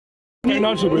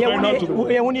knowledgeable.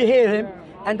 Yeah, when you hear him,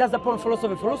 and that's the point of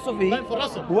philosophy. Philosophy,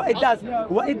 what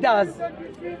it does,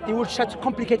 it will try to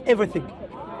complicate everything.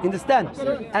 You understand?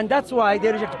 And that's why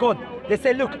they reject God. They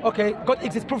say, look, okay, God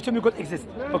exists, prove to me God exists.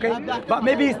 Okay? But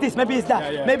maybe it's this, maybe it's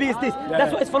that, maybe it's this.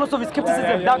 That's what it's philosophy, it's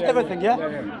skepticism, doubt everything,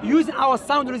 yeah? Using our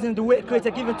sound reason, the way Creator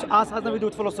given to us has nothing to do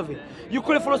with philosophy. You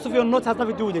call it philosophy or not has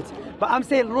nothing to do with it. But I'm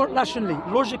saying rationally,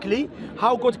 logically,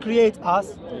 how God creates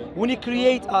us, when He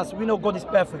creates us, we know God is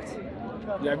perfect.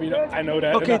 Yeah, I know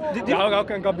that. Okay. How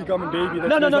can God become a baby?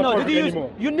 No.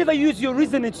 You never use your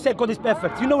reasoning to say God is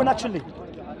perfect. You know it naturally.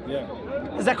 Yeah.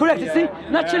 Is that correct? You see?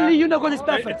 Naturally, you know God is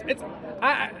perfect.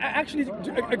 I actually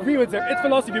agree with them. It's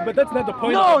philosophy, but that's not the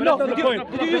point. No.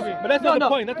 That's not the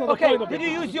point. That's not the point of it. Did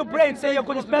you use your brain to say your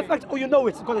God is perfect, or you know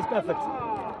it? God is perfect.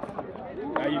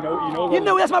 You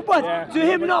know. That's my point. Yeah. To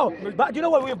him, no. But you know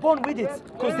what? We're born with it,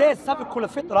 because there's something called a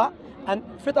fitra, and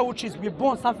fitra, which is we're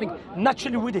born something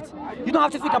naturally with it. You don't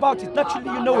have to think about it. Naturally,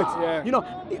 you know it. Yeah. You know,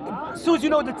 as soon as you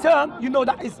know the term, you know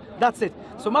that's it.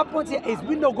 So my point here is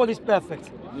we know God is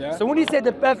perfect. Yeah. So when you say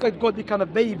the perfect God become a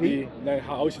baby,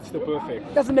 how is it still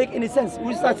perfect? Doesn't make any sense.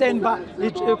 We start saying, but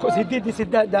because he did this, he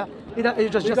did that. He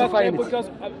just justifying it. Because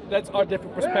that's our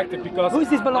different perspective. Because who is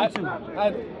this belong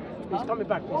to? He's coming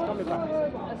back.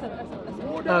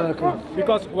 Okay.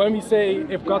 Because when we say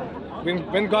if God,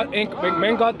 when God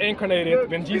incarnated,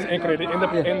 when Jesus incarnated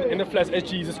in the flesh as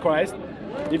Jesus Christ,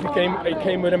 he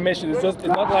came with a mission. It's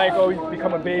not like, oh, you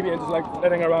become a baby and just like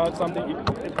letting around something.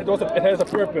 It has a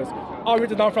purpose. All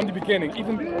written down from the beginning.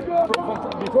 Even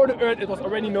before the earth, it was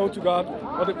already known to God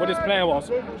what his plan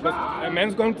was. But a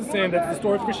man's going to sin. That's the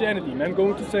story of Christianity. Man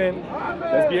going to sin.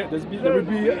 There will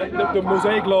be the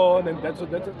Mosaic law, and then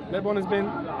that one has been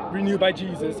renewed by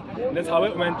Jesus. And that's how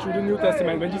it went through the New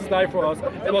Testament. When Jesus died for us,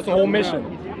 it was the whole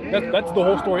mission. That's the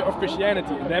whole story of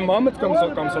Christianity. And then Muhammad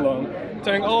comes along,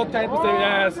 telling all types of things.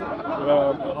 Yes,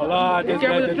 Allah.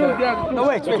 No,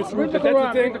 wait. That's the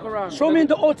thing. Show me in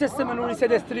the Old Testament when he said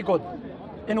there's three God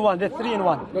in one. There's three in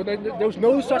one. No, there's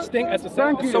no such thing as a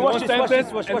sentence. So watch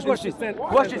this. Watch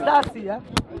this. That's it, yeah.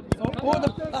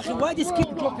 So why this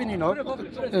keep dropping? You know,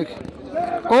 look.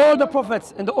 All the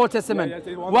prophets in the Old Testament,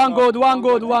 one God.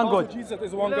 Jesus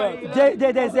is one God.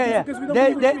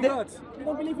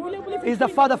 Is the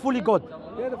Father fully God?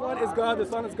 Yeah, the Father is God, the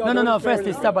Son is God. No. First,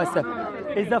 step by step.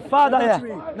 Is the Father? Yeah.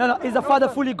 No. Is the Father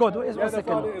fully God? Yeah, the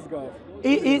Father is God.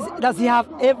 Does He have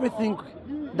everything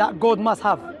that God must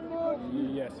have?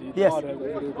 Yes.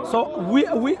 So we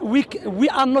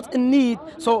are not in need.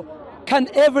 So can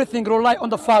everything rely on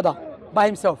the Father by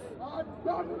Himself?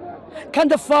 Can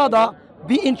the Father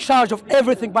be in charge of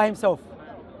everything by Himself?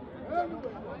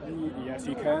 Yes,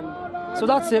 He can. So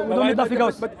that's it. We don't need nothing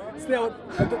else. But still,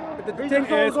 the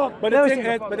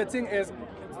thing is,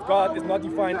 God is not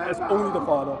defined as only the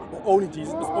Father, or only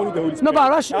Jesus, or only the Holy Spirit. No, but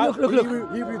Rash,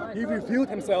 look. He revealed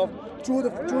Himself through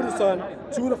the Son,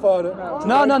 through the Father.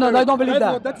 No, I don't believe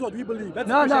that. That's what we believe.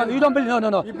 No, you don't believe.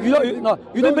 No.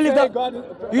 You don't believe that.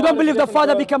 You don't believe the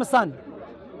Father became a Son.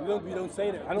 We don't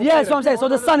say that. Yes, what I'm saying. So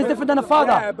the Son is different than the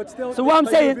Father. Yeah, but still, so what I'm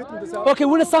saying, okay,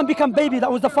 when the Son become baby,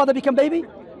 that was the Father become baby?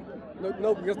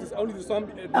 No, because it's only the Son.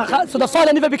 So the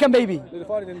Father never became baby.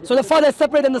 So the Father is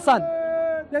separate than the Son.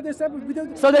 Yeah, they're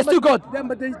separate. So there's two God. Yeah,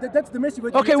 but that's the message.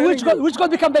 Okay, which God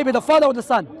become baby, the Father or the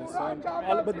Son? The Son.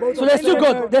 So there's two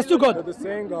God. There's two God. They're the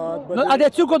same God. No, are there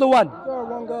two God or one? They're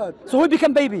one God. So who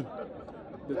became baby?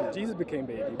 Jesus became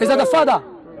baby. Is that the Father?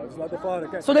 It's not the Father.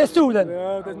 Okay. So there's two then?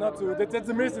 No, there's not two. That's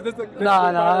the message.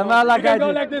 No, man, I guide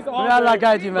you. I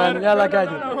guide you, man. I guide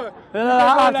you.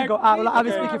 I have to go. I've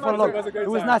been speaking for long. It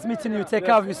was nice meeting you. Take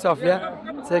care of yourself, yeah?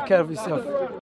 Take care of yourself.